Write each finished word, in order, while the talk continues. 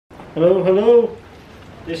Hello, hello.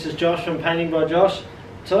 This is Josh from Painting by Josh.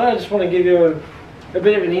 Today I just want to give you a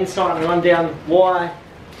bit of an insight and rundown why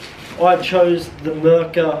I chose the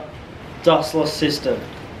Mirka dustless system.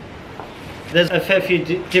 There's a fair few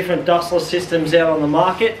different dustless systems out on the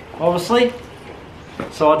market, obviously.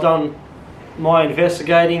 So I've done my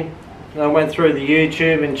investigating. I went through the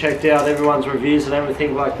YouTube and checked out everyone's reviews and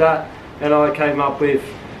everything like that. And I came up with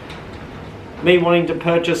me wanting to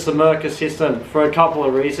purchase the Mirka system for a couple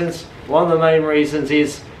of reasons. One of the main reasons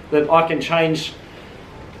is that I can change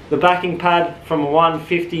the backing pad from a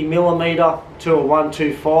 150mm to a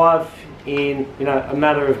 125 in a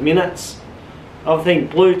matter of minutes. I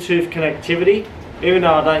think Bluetooth connectivity, even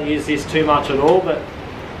though I don't use this too much at all, but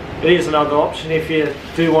it is another option if you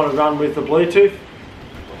do want to run with the Bluetooth.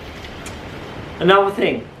 Another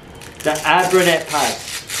thing, the Abranet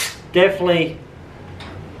pads, definitely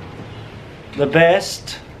the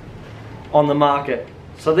best on the market.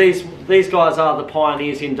 So these guys are the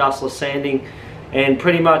pioneers in dustless sanding, and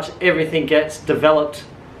pretty much everything gets developed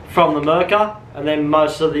from the Mirka, and then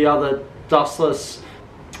most of the other dustless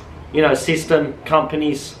system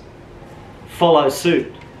companies follow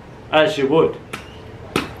suit, as you would.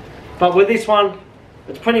 But with this one,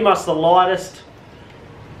 it's pretty much the lightest.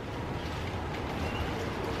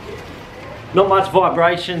 Not much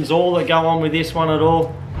vibrations all that go on with this one at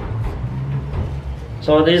all.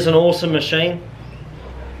 So it is an awesome machine.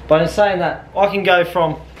 But in saying that, I can go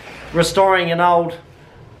from restoring an old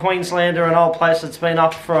Queenslander, an old place that's been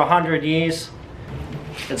up for 100 years.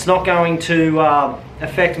 It's not going to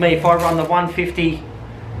affect me if I run the 150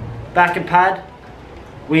 backer pad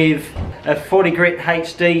with a 40 grit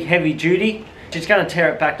HD heavy duty. It's going to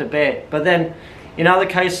tear it back to bare. But then in other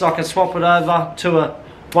cases I can swap it over to a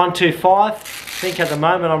 125. I think at the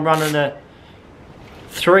moment I'm running a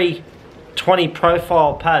 320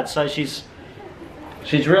 profile pad, so she's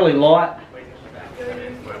really light.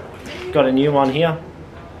 Got a new one here,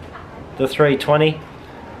 the 320.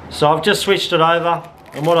 So I've just switched it over,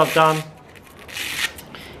 and what I've done,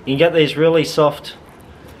 you can get these really soft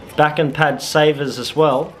back and pad savers as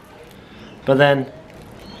well. But then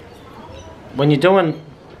when you're doing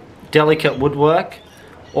delicate woodwork,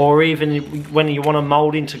 or even when you want to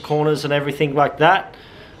mold into corners and everything like that,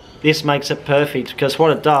 this makes it perfect, because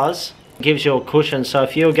what it does, it gives you a cushion. So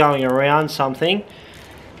if you're going around something,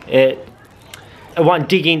 it won't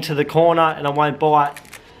dig into the corner and it won't bite.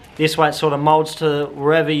 This way it sort of molds to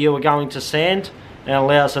wherever you are going to sand and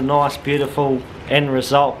allows a nice beautiful end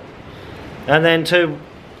result. And then too,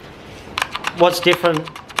 what's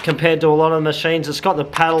different compared to a lot of machines, it's got the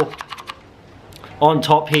paddle on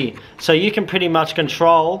top here, so you can pretty much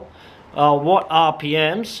control what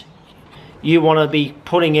RPMs you want to be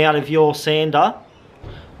putting out of your sander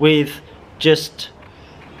with just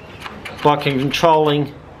by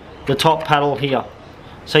controlling the top paddle here.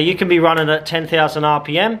 So you can be running at 10,000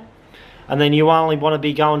 RPM, and then you only want to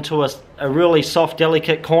be going to a really soft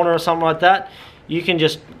delicate corner or something like that, you can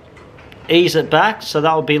just ease it back. So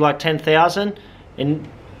that would be like 10,000, and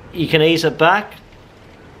you can ease it back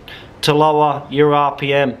to lower your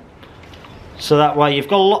RPM. So that way you've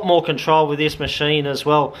got a lot more control with this machine as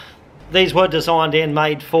well. These were designed and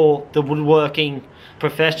made for the woodworking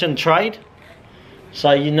profession trade, so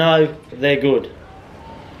they're good.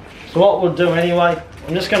 So what we'll do anyway,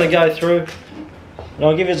 I'm just going to go through and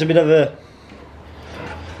I'll give you a bit of a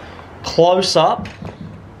close-up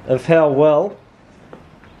of how well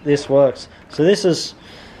this works. So this is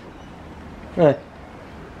a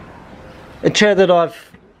chair that I've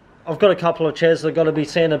got a couple of chairs that have got to be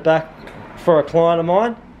sanded back for a client of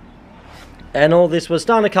mine, and all this was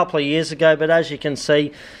done a couple of years ago, but as you can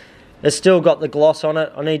see, it's still got the gloss on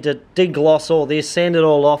it. I need to degloss all this, sand it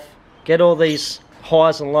all off, get all these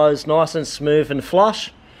highs and lows nice and smooth and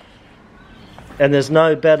flush, and there's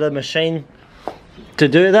no better machine to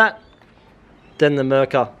do that than the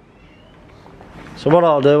Mirka. So what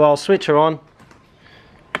I'll do, I'll switch her on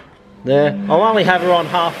there. I'll only have her on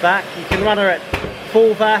half back. You can run her at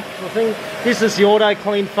full back. I think this is the auto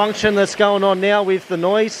clean function that's going on now with the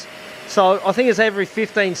noise. So I think it's every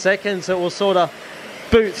 15 seconds it will sort of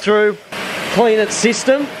boot through, clean its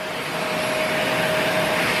system.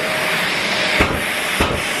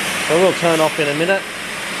 So we'll turn off in a minute.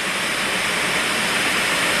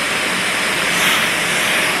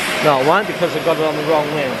 No, it won't, because I've got it on the wrong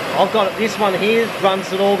end. I've got it, this one here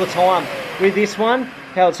runs it all the time. With this one,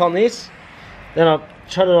 how it's on this, then I'll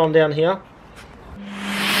shut it on down here.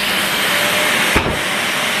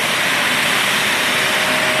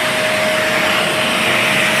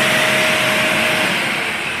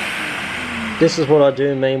 This is what I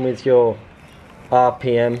do mean with your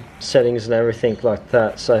RPM settings and everything like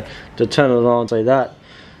that. So to turn it on, do that.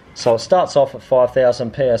 So it starts off at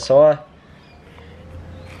 5,000 psi,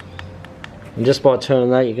 and just by turning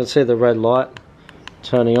that, you can see the red light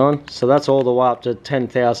turning on. So that's all the way up to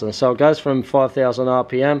 10,000. So it goes from 5,000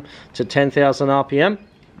 RPM to 10,000 RPM.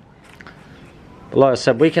 But like I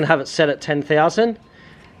said, we can have it set at 10,000,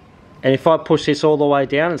 and if I push this all the way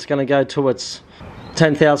down, it's going to go to its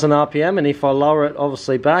 10,000 RPM, and if I lower it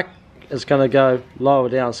obviously back, it's going to go lower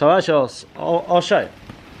down. So I'll show you.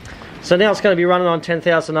 So now it's going to be running on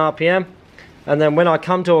 10,000 RPM, and then when I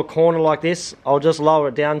come to a corner like this, I'll just lower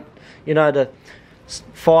it down, you know, to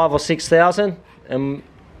 5,000 or 6,000, and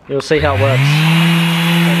you'll see how it works.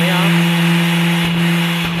 So now,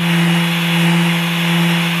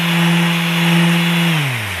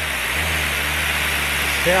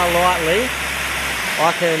 see how lightly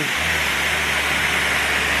I can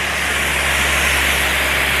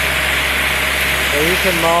you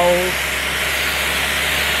can mold.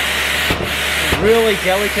 Really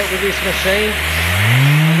delicate with this machine,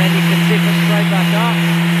 and then you can tip it straight back up.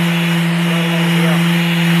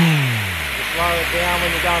 Just lower it down when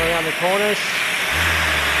you're going around the corners.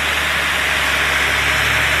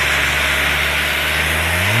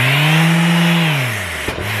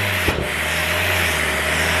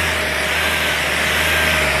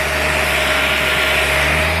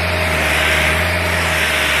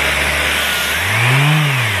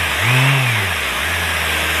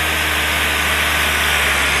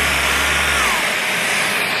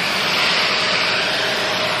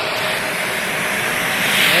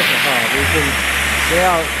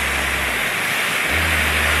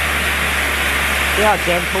 See how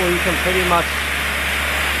gentle you can pretty much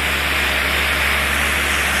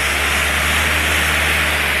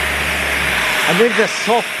and with the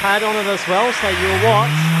soft pad on it as well, so you'll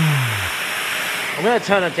watch. I'm going to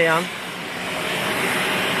turn it down.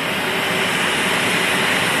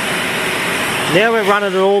 Now we're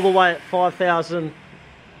running it all the way at 5,000,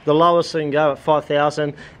 the lowest we can go at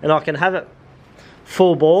 5,000, and I can have it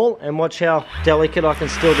full ball, and watch how delicate I can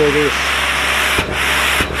still do this.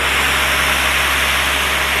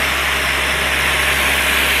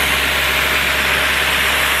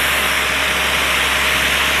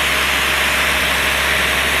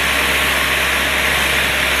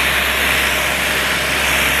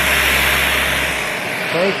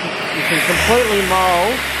 So you can completely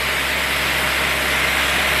mold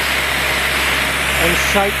and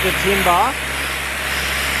shape the timber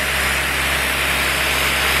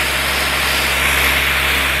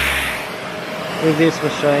with this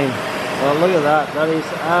machine. Well, look at that. That is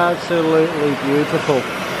absolutely beautiful.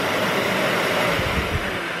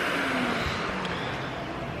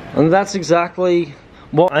 And that's exactly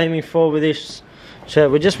what I'm aiming for with this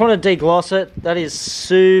shed. We just want to degloss it. That is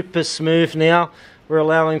super smooth now. We're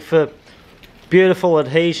allowing for beautiful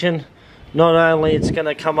adhesion. Not only it's going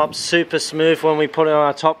to come up super smooth when we put it on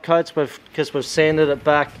our top coats, but because we've sanded it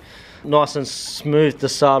back nice and smooth to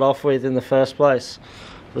start off with in the first place.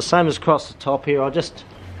 The same as across the top here. I just,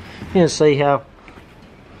 you know, see how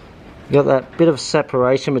you got that bit of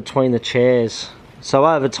separation between the chairs. So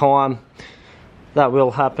over time that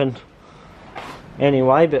will happen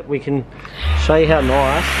anyway, but we can show you how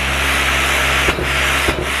nice.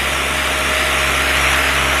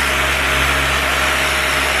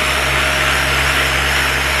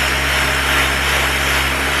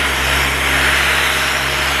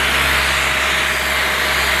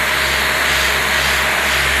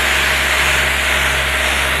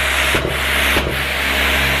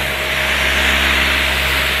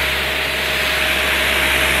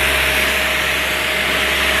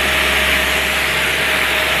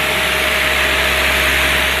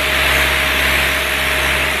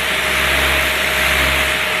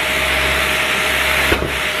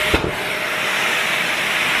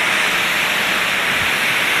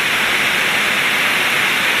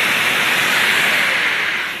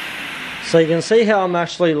 So you can see how I'm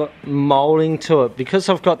actually moulding to it, because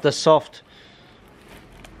I've got the soft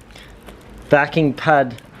backing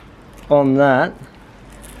pad on that.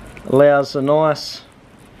 Allows a nice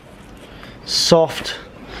soft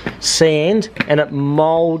sand, and it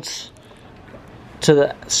moulds to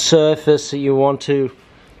the surface that you want to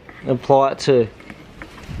apply it to.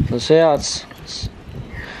 So see how it's,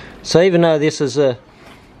 so even though this is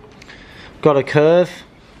got a curve,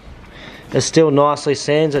 it still nicely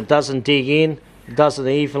sands. It doesn't dig in, it doesn't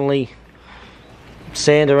evenly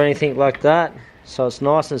sand or anything like that. So it's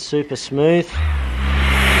nice and super smooth.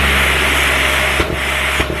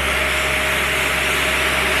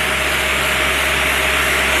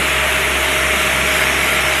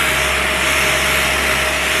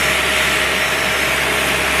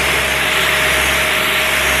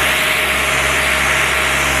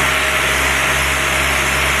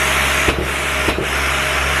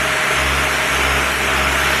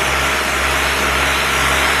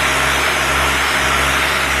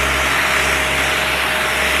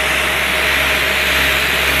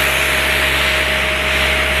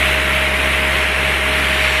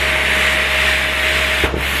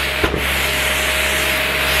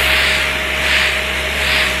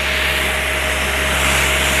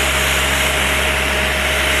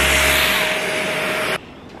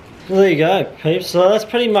 Well, there you go, peeps. So that's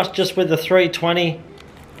pretty much just with the 320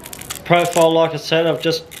 profile. Like I said, I've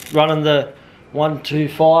just running the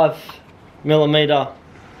 125mm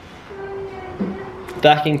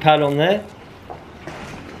backing pad on there.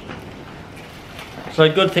 So a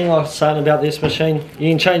good thing, like I was saying about this machine, you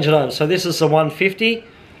can change it over. So this is the 150.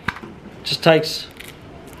 Just takes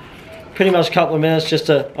pretty much a couple of minutes just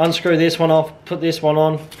to unscrew this one off, put this one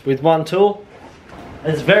on with one tool.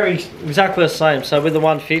 It's exactly the same. So with the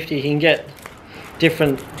 150 you can get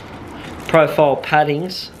different profile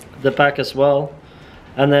paddings at the back as well.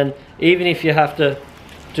 And then even if you have to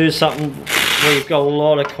do something where you've got a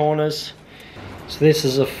lot of corners, so this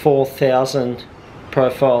is a 4000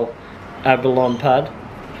 profile Abalone pad.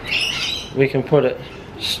 We can put it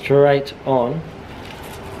straight on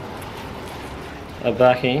a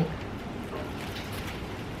backing.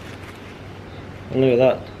 And look at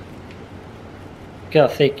that. Look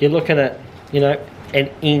how thick. You're looking at, you know, an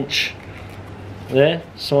inch there.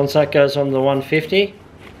 So once that goes on the 150,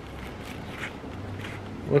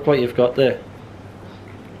 look what you've got there.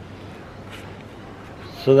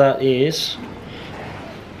 So that is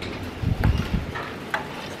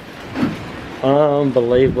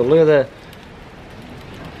unbelievable. Look at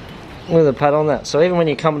the pad on that. So even when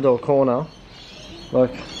you come into a corner,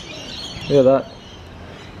 like, look at that.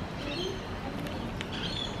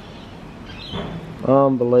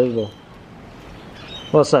 Unbelievable.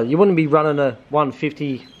 Well, so you wouldn't be running a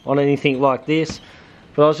 150 on anything like this,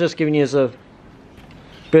 but I was just giving you as a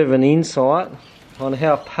bit of an insight on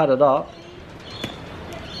how padded up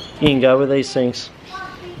you can go with these things.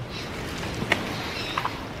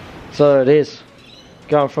 So there it is,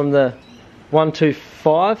 going from the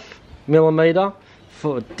 125mm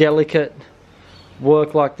for delicate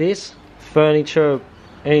work like this, furniture,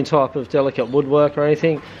 any type of delicate woodwork or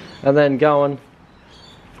anything, and then going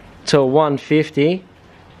to a 150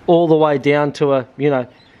 all the way down to a, you know,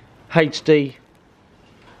 HD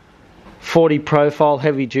 40 profile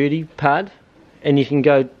heavy duty pad, and you can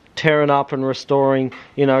go tearing up and restoring,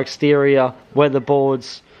 you know, exterior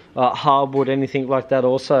weatherboards, hardwood, anything like that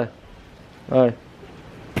also.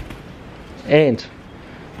 And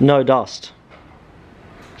no dust.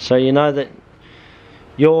 So you know that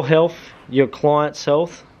your health, your client's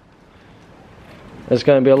health, is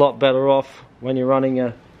going to be a lot better off when you're running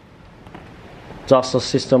a dustless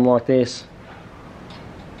system like this.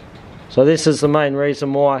 So this is the main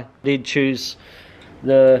reason why I did choose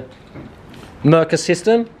the Mirka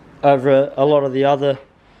system over a lot of the other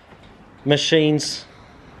machines,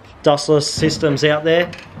 dustless systems out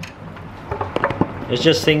there. There's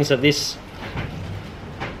just things that the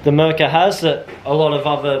Mirka has that a lot of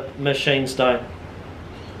other machines don't.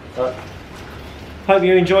 But hope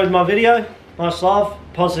you enjoyed my video. Nice love,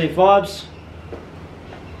 positive vibes.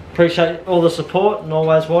 Appreciate all the support and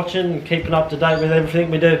always watching and keeping up to date with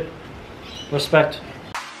everything we do. Respect.